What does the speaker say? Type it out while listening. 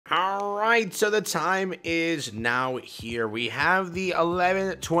Alright, so the time is now here. We have the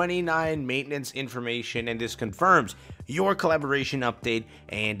 11:29 maintenance information, and this confirms your collaboration update,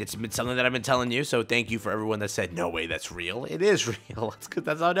 and it's been something that I've been telling you, so thank you for everyone that said, no way, that's real. It is real. That's because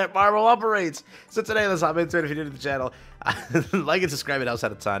that's how Netmarble operates. So today, let's hop into it. If you're new to the channel, like and subscribe, it helps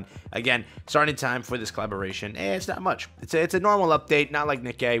out a ton. Again, starting time for this collaboration, it's not much. It's a normal update, not like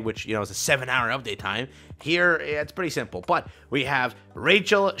Nick A, which, you know, is a 7-hour update time. Here, it's pretty simple, but we have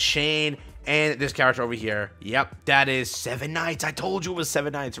Rachel, Shane, and this character over here. Yep, that is 7 nights. I told you it was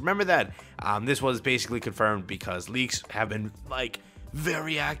 7 nights. Remember that? This was basically confirmed because leaks have been, like,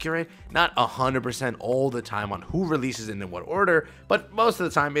 very accurate. Not 100% all the time on who releases and in what order, but most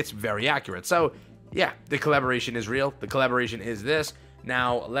of the time it's very accurate. So, yeah, the collaboration is real. The collaboration is this.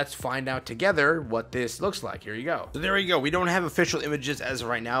 Now, let's find out together what this looks like. Here you go. So there you go. We don't have official images as of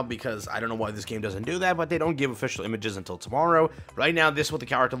right now because I don't know why this game doesn't do that, but they don't give official images until tomorrow. Right now, this is what the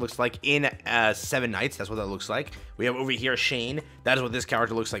character looks like in 7 nights. That's what that looks like. We have over here Shane. That is what this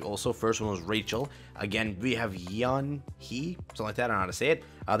character looks like also. First one was Rachel. Again, we have He, something like that. I don't know how to say it.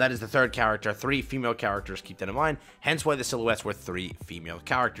 That is the third character. 3 female characters. Keep that in mind. Hence why the silhouettes were 3 female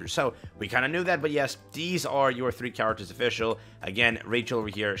characters. So we kind of knew that, but yes, these are your 3 characters official. Again, Rachel over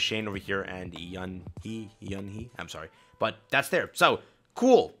here, Shane over here, and He. I'm sorry, but that's there. So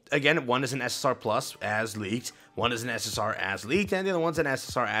cool. Again, one is an SSR Plus as leaked, one is an SSR as leaked, and the other one's an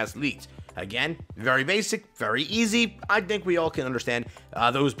SSR as leaked. Again, very basic, very easy. I think we all can understand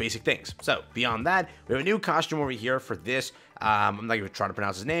those basic things. So beyond that, we have a new costume over here for this. I'm not even trying to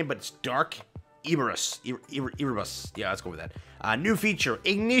pronounce his name, but it's Dark Erebus. Yeah, let's go with that. New feature,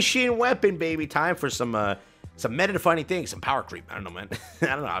 ignition weapon, baby. Time for some meta-defining things, some power creep. I don't know, man. I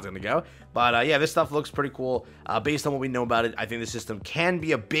don't know how it's gonna go, but yeah, this stuff looks pretty cool. Based on what we know about it, I think the system can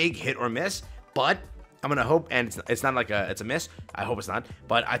be a big hit or miss, but I'm gonna hope, and it's not like it's a miss. I hope it's not,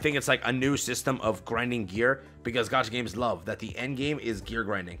 but I think it's like a new system of grinding gear because gacha games love that the end game is gear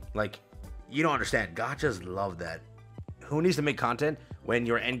grinding. Like, you don't understand. Gachas love that. Who needs to make content when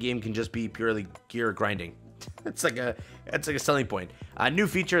your end game can just be purely gear grinding? It's like a selling point. New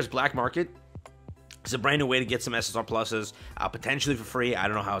features, Black Market. It's a brand new way to get some SSR pluses, potentially for free. I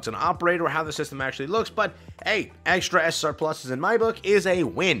don't know how it's going to operate or how the system actually looks, but hey, extra SSR pluses in my book is a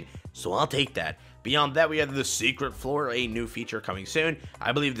win, so I'll take that. Beyond that, we have the secret floor, a new feature coming soon.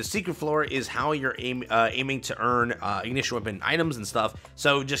 I believe the secret floor is how you're aiming to earn ignition weapon items and stuff,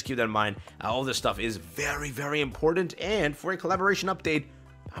 so just keep that in mind. All this stuff is very, very important, and for a collaboration update,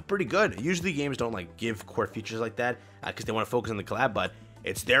 pretty good. Usually games don't like give core features like that because they want to focus on the collab, but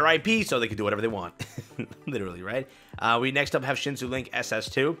it's their IP, so they can do whatever they want. Literally, right? We next up have Shinsu Link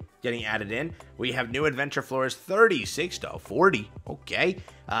SS2 getting added in. We have new adventure floors, 36 to 40. Okay,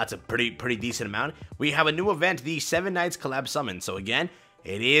 that's a pretty decent amount. We have a new event, the 7 Nights Collab Summon. So again,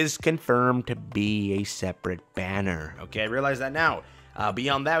 it is confirmed to be a separate banner. Okay, I realize that now.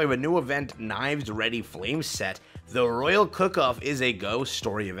 Beyond that, we have a new event, Knives Ready Flame Set. The Royal Cook-Off is a ghost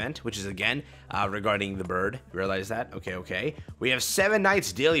story event, which is, again, regarding the bird. Realize that? Okay. We have 7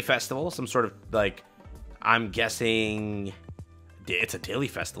 Nights Daily Festival, some sort of, like, I'm guessing it's a daily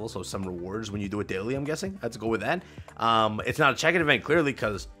festival, so some rewards when you do it daily, I'm guessing. Let's go with that. It's not a check-in event, clearly,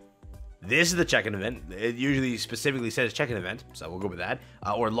 because this is the check-in event. It usually specifically says check-in event, so we'll go with that.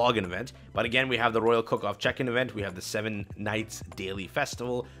 Or login event. But again, we have the Royal Cook-Off check-in event. We have the 7 Nights Daily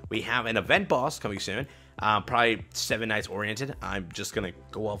Festival. We have an event boss coming soon. Probably 7 Nights oriented. I'm just going to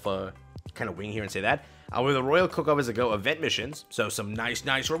go off a kind of wing here and say that. With the Royal Cook-Off as a go, event missions. So some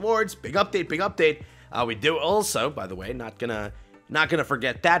nice rewards. Big update. We do also, by the way, not gonna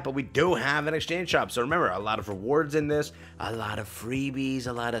forget that, but we do have an exchange shop. So remember, a lot of rewards in this, a lot of freebies,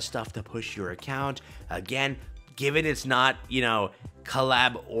 a lot of stuff to push your account. Again, given it's not, you know,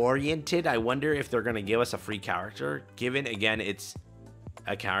 collab oriented, I wonder if they're gonna give us a free character. Given, again, it's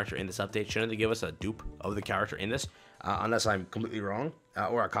a character in this update, shouldn't they give us a dupe of the character in this? Unless I'm completely wrong,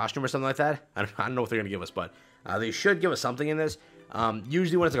 or a costume or something like that. I don't know what they're gonna give us, but they should give us something in this.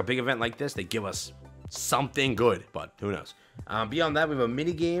 Usually when it's like a big event like this, they give us something good, but who knows. Beyond that, we have a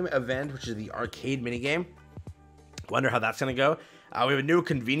minigame event, which is the arcade minigame. Wonder how that's gonna go. We have a new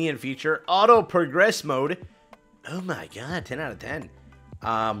convenient feature, auto progress mode. Oh my god, 10 out of 10.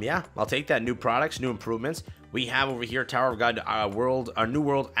 Yeah, I'll take that. New products, new improvements. We have over here Tower of God our new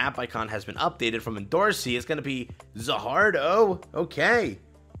world app icon has been updated from Endorsi. It's gonna be Zahardo. Okay.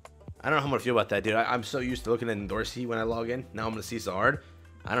 I don't know how I'm gonna feel about that, dude. I'm so used to looking at Endorsi when I log in. Now I'm gonna see Zahard.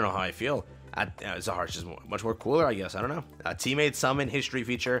 I don't know how I feel. Zahard's just much more cooler, I guess. I don't know. Teammate summon history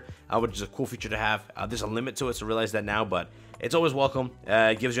feature, which is a cool feature to have. There's a limit to it, so realize that now, but it's always welcome.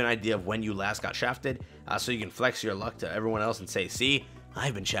 It gives you an idea of when you last got shafted, so you can flex your luck to everyone else and say, see,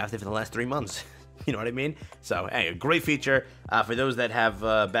 I've been shafted for the last 3 months. You know what I mean? So, hey, a great feature for those that have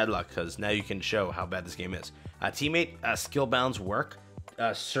bad luck, because now you can show how bad this game is. Teammate skill balance work.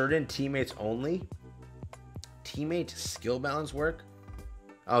 Certain teammates only. Teammate skill balance work?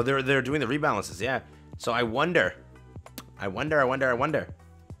 Oh, they're doing the rebalances, yeah. So I wonder who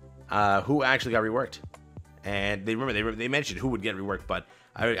actually got reworked. And they mentioned who would get reworked, but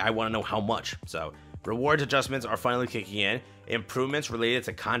I want to know how much. So rewards adjustments are finally kicking in. Improvements related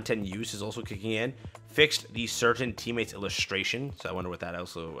to content use is also kicking in. Fixed the certain teammates illustration, so I wonder what that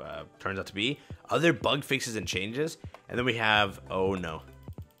also turns out to be. Other bug fixes and changes, and then we have, oh no,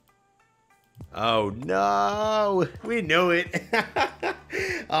 we knew it.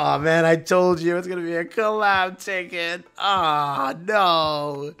 Oh man, I told you it's gonna be a collab ticket. Oh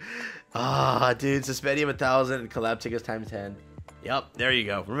no. Ah, dude, Suspendium 1,000 and collab tickets times 10. Yep, there you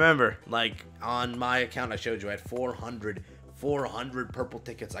go. Remember, like on my account I showed you, I had 400 purple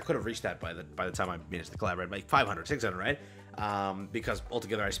tickets. I could have reached that by the time I managed the collab, right? Like 500, 600, right? Because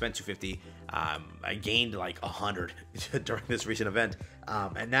altogether I spent 250. I gained like 100 during this recent event,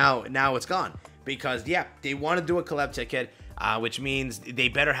 and now it's gone because yeah, they want to do a collab ticket. Which means they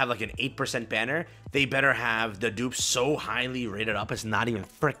better have like an 8% banner. They better have the dupes so highly rated up it's not even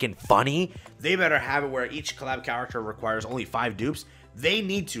freaking funny. They better have it where each collab character requires only 5 dupes. They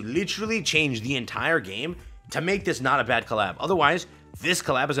need to literally change the entire game to make this not a bad collab. Otherwise, this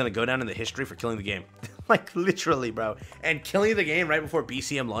collab is going to go down in the history for killing the game. Like literally, bro. And killing the game right before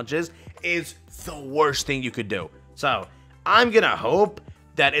BCM launches is the worst thing you could do. So I'm going to hope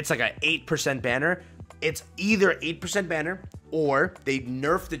that it's like an 8% banner. It's either 8% banner or they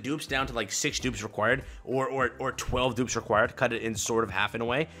nerf the dupes down to like 6 dupes required or 12 dupes required, cut it in sort of half in a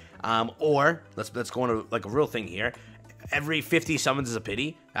way. Or let's go into like a real thing here. Every 50 summons is a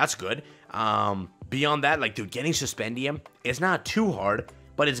pity. That's good. Beyond that, like dude, getting Suspendium is not too hard,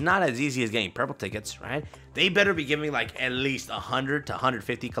 but it's not as easy as getting purple tickets, right? They better be giving like at least 100 to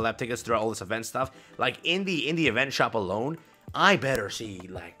 150 collab tickets throughout all this event stuff. Like in the event shop alone, I better see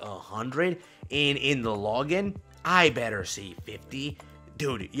like 100. In the login, I better see 50.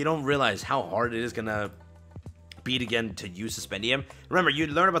 Dude, you don't realize how hard it is gonna be again to use Suspendium. Remember, you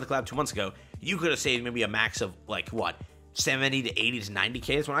learned about the collab 2 months ago. You could have saved maybe a max of like what, 70 to 80 to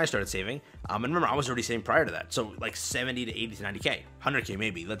 90k is when I started saving. And remember, I was already saving prior to that. So like 70 to 80 to 90k, 100k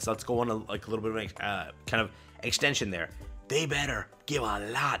maybe. Let's go on a little bit of an kind of extension there. They better give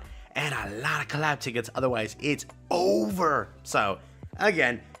a lot and a lot of collab tickets, otherwise it's over. So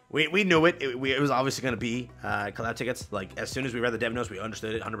again, we knew it. It was obviously going to be collab tickets. Like as soon as we read the dev notes, we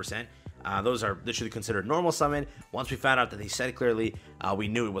understood it 100%. Those are literally considered normal summon. Once we found out that they said it clearly, we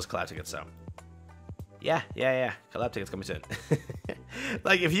knew it was collab tickets. So yeah. Collab tickets coming soon.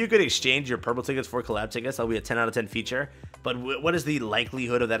 Like if you could exchange your purple tickets for collab tickets, that'll be a 10 out of 10 feature. But what is the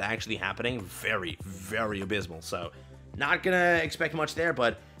likelihood of that actually happening? Very, very abysmal. So not gonna expect much there,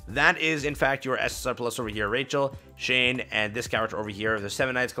 but that is, in fact, your SSR Plus over here, Rachel, Shane, and this character over here. The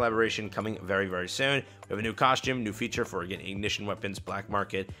 7 Nights collaboration coming very, very soon. We have a new costume, new feature for, again, Ignition Weapons, Black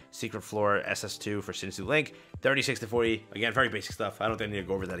Market, Secret Floor, SS2 for Shinsu Link, 36 to 40. Again, very basic stuff. I don't think I need to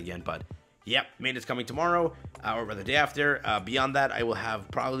go over that again, but yep, maintenance coming tomorrow, or the day after. Beyond that, I will have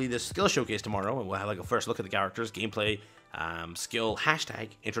probably this skill showcase tomorrow, and we'll have like a first look at the characters, gameplay, skill hashtag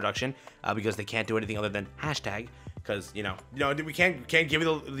introduction, because they can't do anything other than hashtag. Because you know we can't give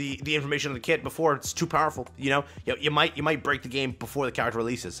you the information on the kit before it's too powerful. You might break the game before the character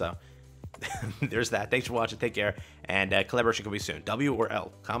releases. So there's that. Thanks for watching. Take care, and collaboration could be soon. W or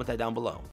L? Comment that down below.